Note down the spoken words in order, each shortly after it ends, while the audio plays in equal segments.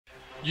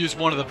Use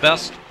one of the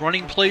best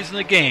running plays in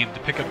the game to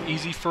pick up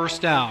easy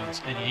first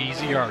downs and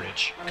easy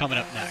yardage. Coming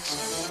up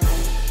next.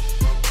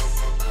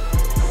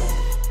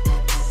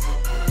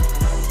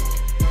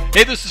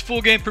 Hey, this is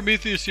Full Game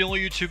Prometheus, the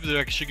only YouTuber that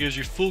actually gives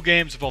you full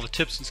games of all the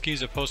tips and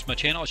schemes I post on my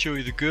channel. I'll show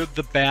you the good,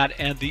 the bad,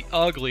 and the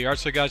ugly. Alright,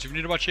 so guys, if you're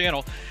new to my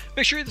channel,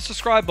 make sure you hit the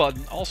subscribe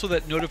button, also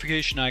that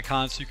notification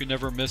icon so you can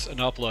never miss an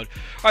upload.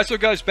 Alright, so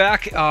guys,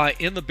 back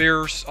in the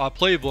Bears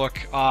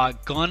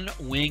playbook, gun,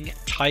 wing,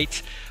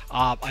 tight.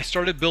 I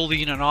started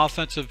building an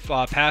offensive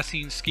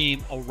passing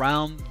scheme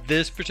around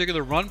this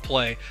particular run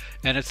play,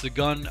 and it's the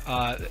gun,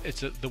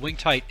 the wing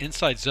tight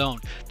inside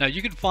zone. Now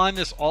you can find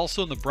this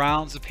also in the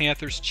Browns, the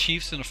Panthers,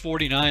 Chiefs, and the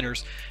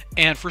 49ers.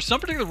 And for some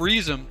particular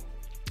reason,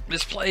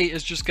 this play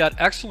has just got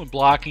excellent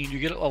blocking. You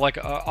get like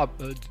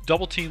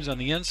double teams on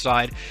the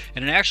inside,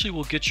 and it actually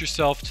will get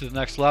yourself to the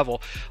next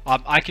level.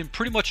 I can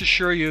pretty much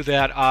assure you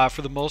that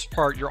for the most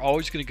part, you're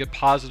always going to get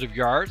positive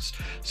yards.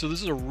 So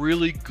this is a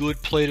really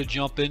good play to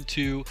jump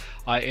into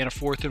in a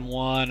 4th and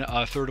 1,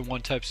 3rd and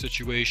 1 type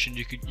situation.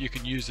 You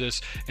can use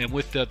this, and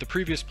with the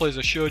previous plays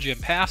I showed you in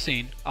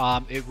passing,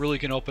 it really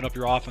can open up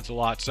your offense a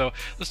lot. So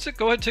let's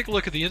go ahead and take a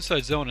look at the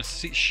inside zone and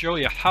show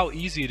you how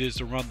easy it is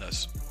to run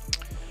this.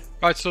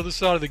 Alright, so this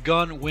is out of the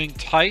gun, wing,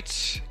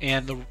 tight,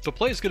 and the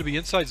play is going to be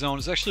inside zone.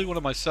 It's actually one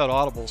of my set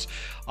audibles,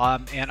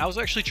 and I was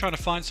actually trying to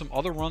find some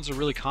other runs that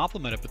really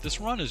complement it, but this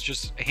run is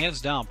just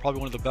hands down probably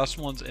one of the best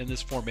ones in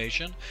this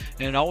formation,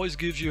 and it always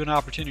gives you an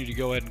opportunity to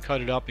go ahead and cut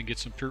it up and get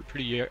some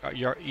pretty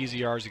easy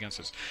yards against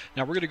this.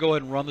 Now we're going to go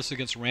ahead and run this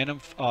against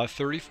random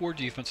 34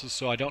 defenses,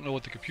 so I don't know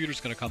what the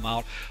computer's going to come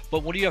out,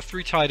 but when you have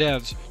 3 tight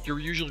ends, you're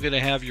usually going to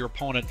have your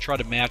opponent try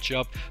to match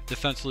up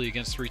defensively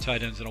against 3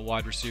 tight ends and a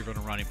wide receiver and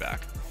a running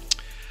back.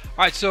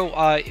 Alright, so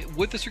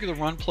with this particular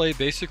run play,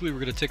 basically we're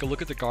going to take a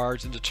look at the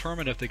guards and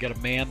determine if they got a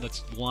man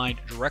that's lined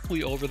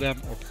directly over them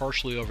or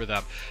partially over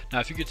them. Now,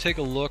 if you could take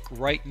a look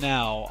right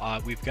now,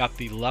 we've got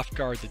the left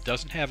guard that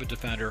doesn't have a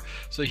defender,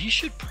 so he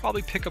should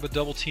probably pick up a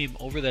double team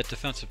over that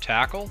defensive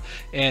tackle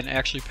and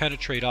actually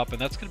penetrate up,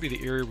 and that's going to be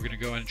the area we're going to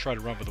go in and try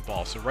to run with the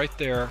ball. So right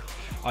there,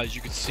 as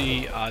you can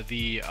see,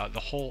 the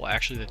hole,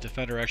 actually, the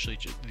defender actually,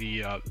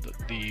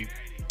 the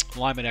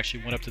lineman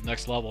actually went up to the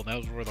next level, and that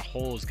was where the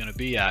hole is going to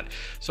be at.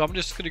 So I'm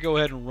just going to go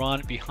ahead and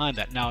run behind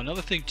that. Now,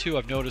 another thing too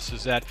I've noticed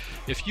is that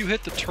if you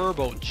hit the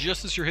turbo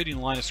just as you're hitting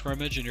the line of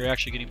scrimmage and you're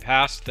actually getting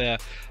past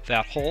that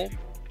hole,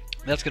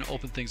 that's going to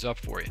open things up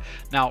for you.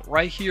 Now,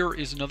 right here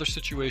is another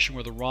situation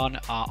where the run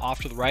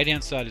off to the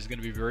right-hand side is going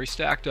to be very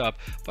stacked up,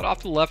 but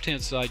off the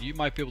left-hand side, you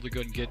might be able to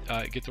go and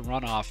get the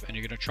run off, and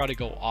you're going to try to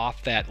go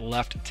off that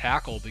left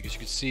tackle because you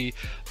can see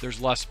there's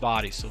less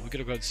body. So we're going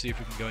to go ahead and see if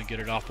we can go and get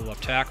it off the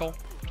left tackle.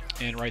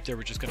 And right there,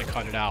 we're just going to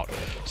cut it out.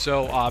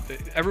 So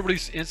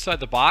everybody's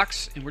inside the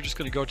box, and we're just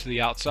going to go to the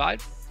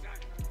outside.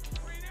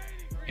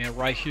 And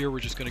right here, we're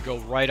just going to go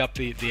right up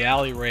the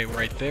alleyway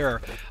right there.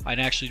 And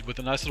actually, with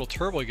a nice little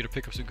turbo, you're going to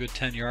pick up some good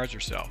 10 yards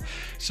or so.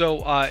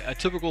 So a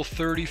typical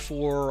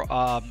 34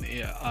 odd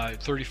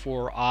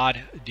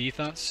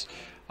defense.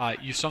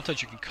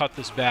 Sometimes you can cut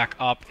this back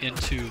up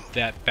into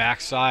that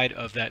backside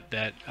of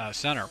that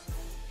center.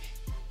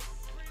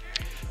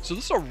 So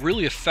this is a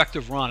really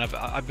effective run.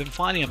 I've been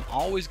finding I'm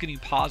always getting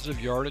positive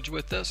yardage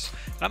with this.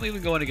 And I'm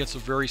even going against a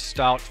very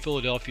stout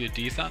Philadelphia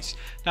defense.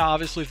 Now,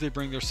 obviously, if they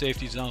bring their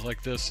safeties down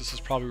like this is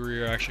probably where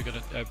you're actually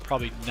going to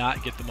probably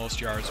not get the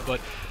most yards.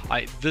 But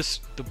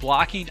the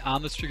blocking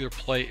on this particular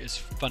play is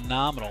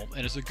phenomenal,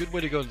 and it's a good way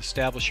to go and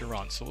establish your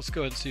run. So let's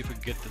go ahead and see if we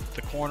can get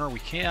the corner. We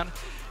can.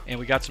 And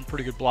we got some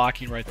pretty good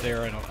blocking right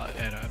there and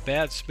a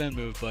bad spin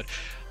move, but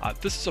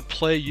this is a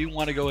play you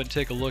want to go and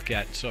take a look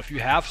at. So if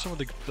you have some of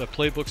the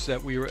playbooks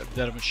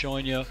that I've been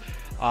showing you,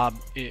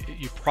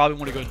 you probably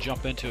want to go and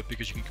jump into it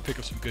because you can pick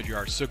up some good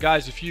yards. So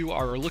guys, if you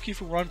are looking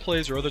for run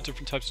plays or other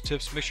different types of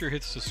tips, make sure you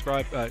hit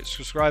the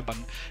subscribe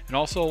button, and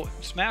also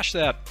smash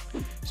that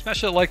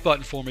like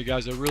button for me,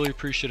 guys. I really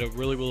appreciate it. It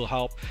really will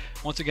help.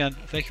 Once again,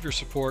 thank you for your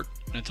support,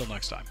 and until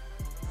next time.